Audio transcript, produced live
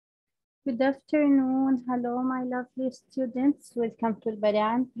Good afternoon. Hello, my lovely students. Welcome to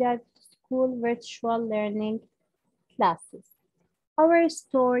Al Private School Virtual Learning Classes. Our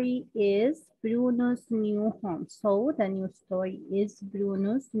story is Bruno's New Home. So the new story is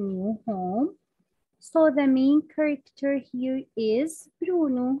Bruno's New Home. So the main character here is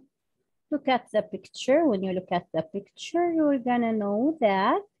Bruno. Look at the picture. When you look at the picture, you're gonna know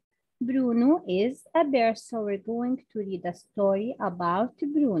that Bruno is a bear. So we're going to read a story about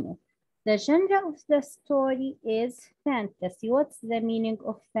Bruno. The genre of the story is fantasy. What's the meaning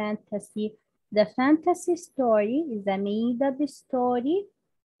of fantasy? The fantasy story is a made-up story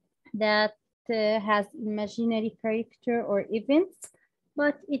that has imaginary character or events,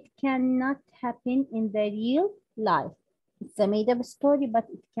 but it cannot happen in the real life. It's a made-up story, but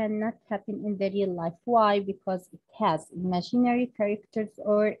it cannot happen in the real life. Why? Because it has imaginary characters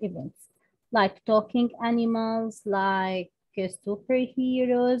or events, like talking animals, like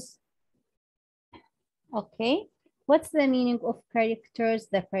superheroes. Okay. What's the meaning of characters?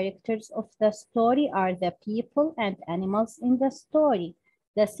 The characters of the story are the people and animals in the story.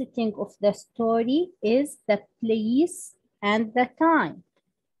 The setting of the story is the place and the time.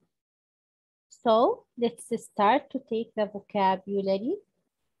 So let's start to take the vocabulary.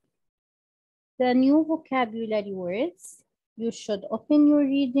 The new vocabulary words. You should open your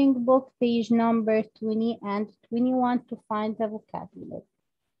reading book, page number 20 and 21 to find the vocabulary.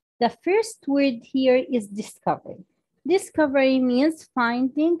 The first word here is discovery. Discovery means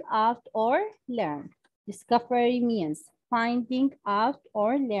finding out or learn. Discovery means finding out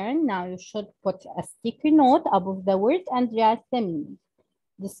or learn. Now you should put a sticky note above the word and write the meaning.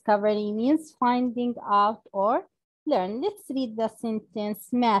 Discovery means finding out or learn. Let's read the sentence.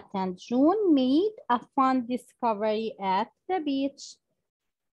 Matt and June made a fun discovery at the beach.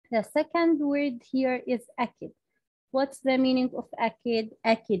 The second word here is akid. What's the meaning of akid?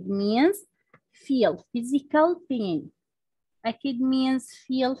 Akid means feel physical pain. Akid means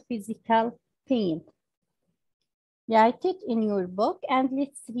feel physical pain. Write it in your book and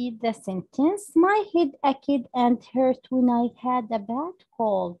let's read the sentence. My head ached and hurt when I had a bad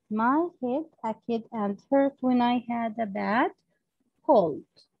cold. My head ached and hurt when I had a bad cold.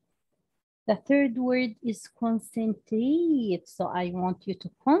 The third word is concentrate. So I want you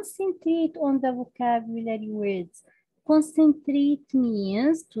to concentrate on the vocabulary words. Concentrate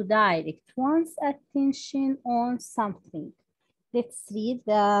means to direct one's attention on something. Let's read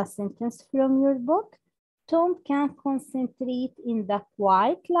the sentence from your book. Tom can concentrate in the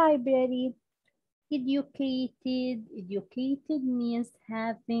quiet library. Educated. Educated means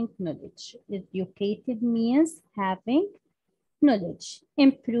having knowledge. Educated means having knowledge.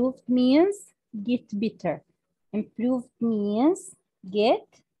 Improved means get better. Improved means get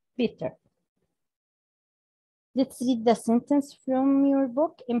better. Let's read the sentence from your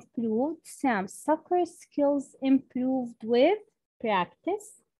book. Improved. Sam's soccer skills improved with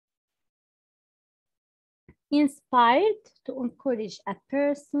practice. Inspired, to encourage a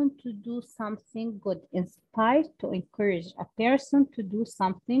person to do something good. Inspired, to encourage a person to do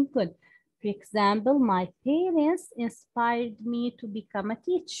something good. For example, my parents inspired me to become a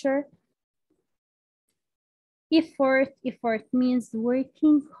teacher. Effort. Effort means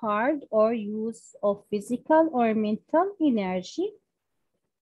working hard or use of physical or mental energy.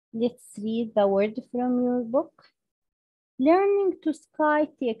 Let's read the word from your book. Learning to ski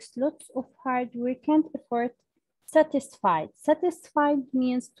takes lots of hard work and effort. Satisfied. Satisfied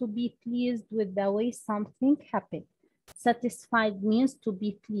means to be pleased with the way something happened. Satisfied means to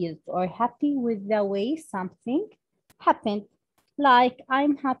be pleased or happy with the way something happened. Like,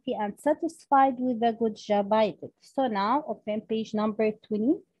 I'm happy and satisfied with the good job I did. So now open page number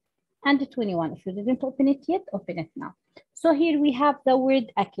 20 and 21. If you didn't open it yet, open it now. So here we have the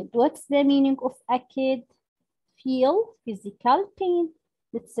word akid. What's the meaning of akid? Feel physical pain.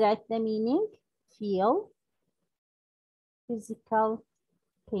 Let's write the meaning. Feel physical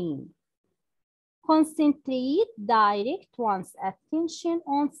pain. Concentrate, direct one's attention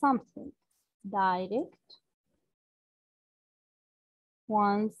on something. Direct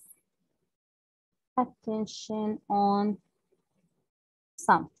one's attention on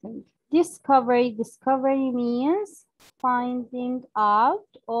something. Discovery. Discovery means finding out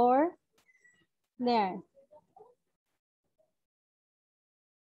or learn.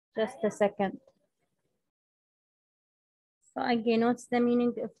 Just a second. So again, what's the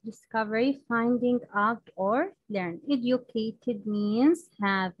meaning of discovery? Finding out or learn. Educated means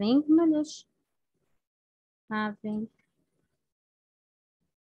having knowledge. Having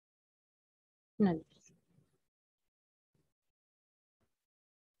knowledge.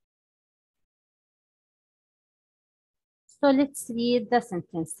 So let's read the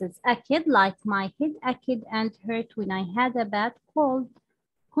sentences. A kid like my head, a kid and hurt when I had a bad cold.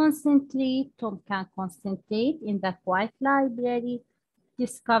 Concentrate, Tom can concentrate in the quiet library.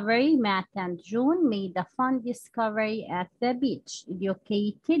 Discovery, Matt and June made a fun discovery at the beach.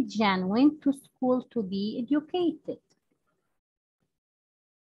 Educated, Jan went to school to be educated.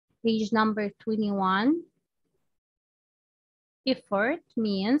 Page number 21. Effort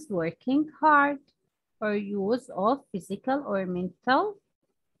means working hard or use of physical or mental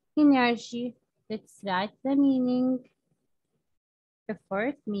energy. Let's write the meaning.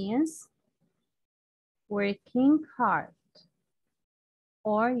 Effort means working hard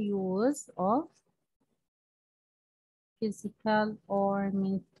or use of physical or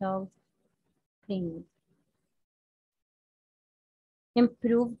mental things.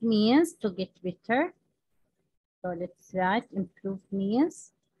 Improved means to get better. So let's write improved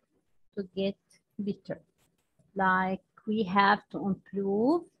means to get better. Like we have to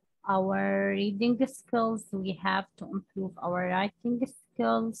improve our reading skills. We have to improve our writing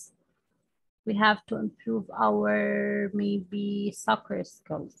skills. We have to improve our maybe soccer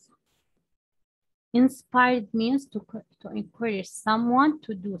skills. Inspired means to encourage someone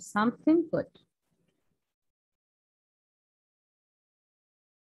to do something good.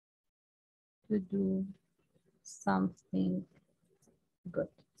 To do something good.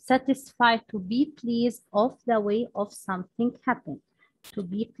 Satisfied, to be pleased of the way of something happened. To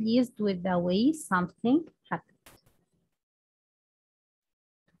be pleased with the way something happened.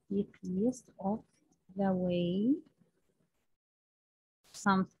 To be pleased of the way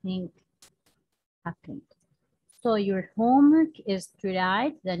something happened. So your homework is to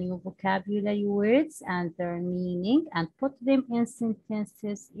write the new vocabulary words and their meaning and put them in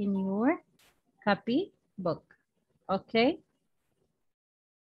sentences in your copy book. Okay?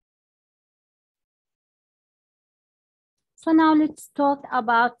 So now let's talk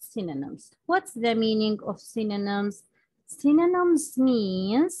about synonyms. What's the meaning of synonyms? Synonyms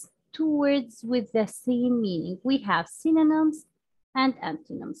means two words with the same meaning. We have synonyms and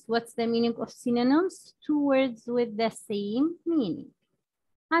antonyms. What's the meaning of synonyms? Two words with the same meaning.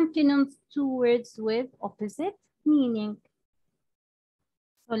 Antonyms, two words with opposite meaning.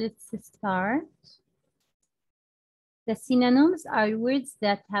 So let's start. The synonyms are words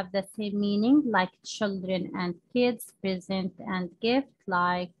that have the same meaning, like children and kids, present and gift,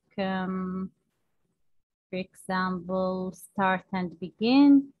 like, for example, start and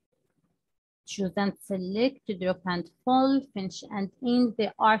begin, choose and select, drop and fall, finish and end.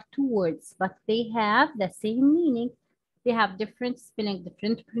 They are two words, but they have the same meaning. They have different spelling,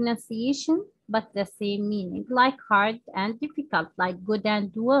 different pronunciation, but the same meaning, like hard and difficult, like good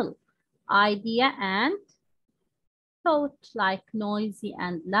and well, idea and thought, like noisy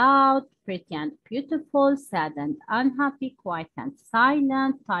and loud, pretty and beautiful, sad and unhappy, quiet and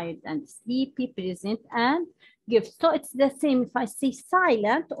silent, tired and sleepy, present and gift. So it's the same if I say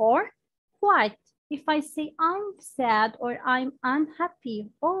silent or quiet. If I say I'm sad or I'm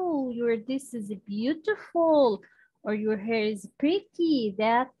unhappy, oh, this is beautiful, or your hair is pretty,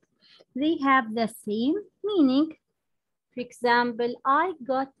 that they have the same meaning. For example, I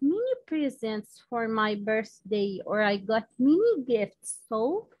got many presents for my birthday, or I got many gifts.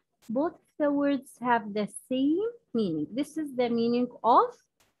 So both the words have the same meaning. This is the meaning of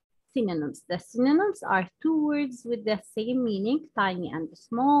synonyms. The synonyms are two words with the same meaning, tiny and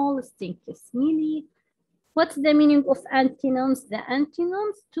small, stinky, smelly. What's the meaning of antonyms? The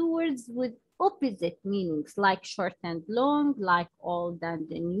antonyms, two words with opposite meanings, like short and long, like old and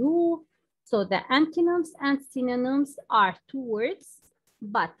new. So the antonyms and synonyms are two words,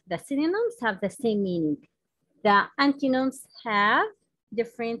 but the synonyms have the same meaning. The antonyms have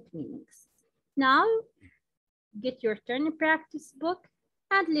different meanings. Now, get your turn practice book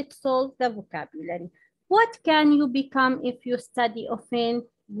and let's solve the vocabulary. What can you become if you study often?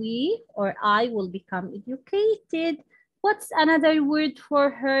 We or I will become educated. What's another word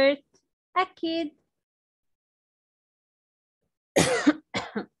for hurt? A kid.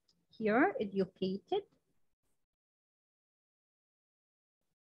 Here, educated.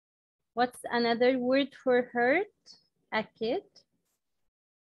 What's another word for hurt? A kid.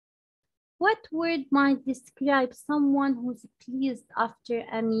 What word might describe someone who's pleased after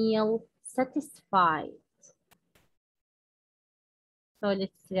a meal? Satisfied. So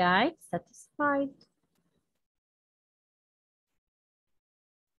let's write satisfied.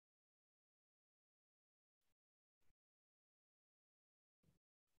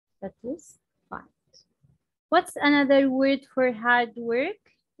 Satisfied. What's another word for hard work?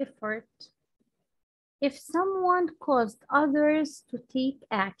 Effort. If someone caused others to take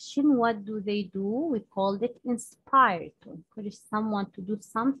action, what do they do? We called it inspire, to encourage someone to do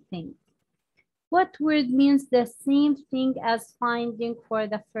something. What word means the same thing as finding for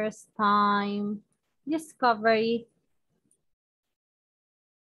the first time? Discovery.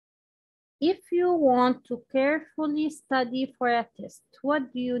 If you want to carefully study for a test,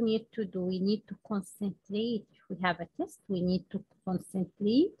 what do you need to do? We need to concentrate. If we have a test, we need to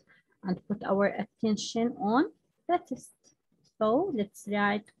concentrate and put our attention on the test. So let's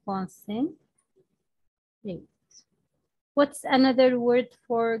write concentrate. What's another word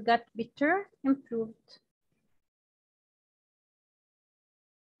for got better? Improved.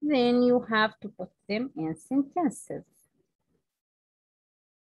 Then you have to put them in sentences.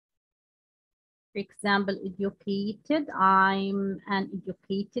 For example, educated, I'm an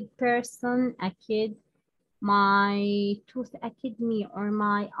educated person. A kid, my tooth ached me or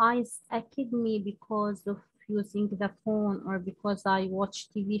my eyes ached me because of using the phone or because I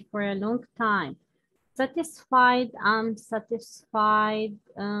watched TV for a long time. Satisfied, I'm satisfied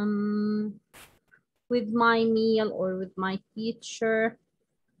with my meal or with my teacher.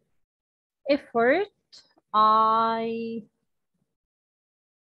 Effort, I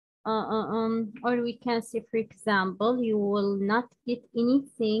or we can say, for example, you will not get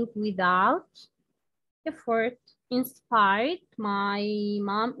anything without effort. Inspired, my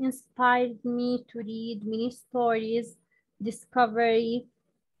mom inspired me to read many stories. Discovery,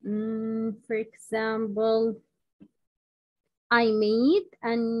 for example, I made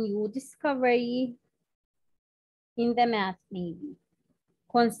a new discovery in the math maybe.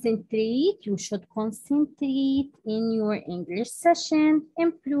 Concentrate, you should concentrate in your English session.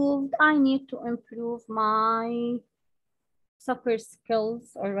 Improved, I need to improve my soccer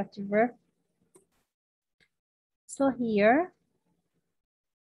skills or whatever. So here,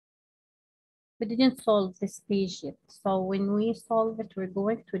 we didn't solve this page yet. So when we solve it, we're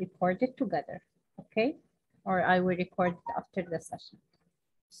going to record it together, okay? Or I will record it after the session.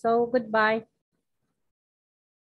 So goodbye.